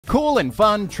cool and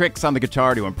fun tricks on the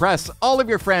guitar to impress all of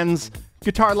your friends.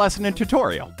 Guitar lesson and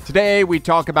tutorial. Today we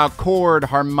talk about chord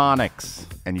harmonics,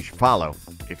 and you should follow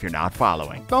if you're not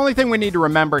following. The only thing we need to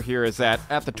remember here is that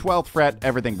at the 12th fret,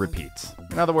 everything repeats.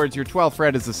 In other words, your 12th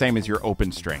fret is the same as your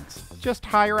open strings, just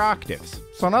higher octaves.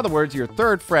 So in other words, your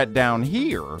 3rd fret down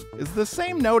here is the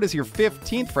same note as your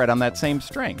 15th fret on that same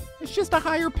string. It's just a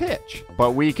higher pitch.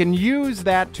 But we can use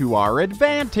that to our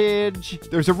advantage.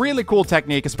 There's a really cool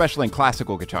technique, especially in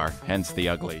classical guitar, hence the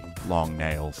ugly long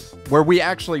nails, where we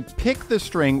actually pick the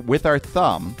string with our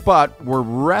thumb, but we're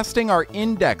resting our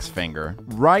index finger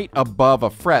right above a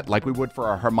fret like we would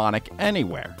for a harmonic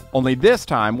anywhere. Only this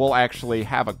time we'll actually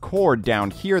have a chord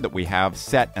down here that we have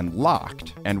set and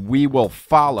locked, and we will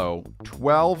follow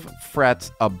 12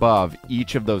 frets above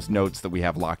each of those notes that we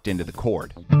have locked into the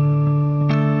chord.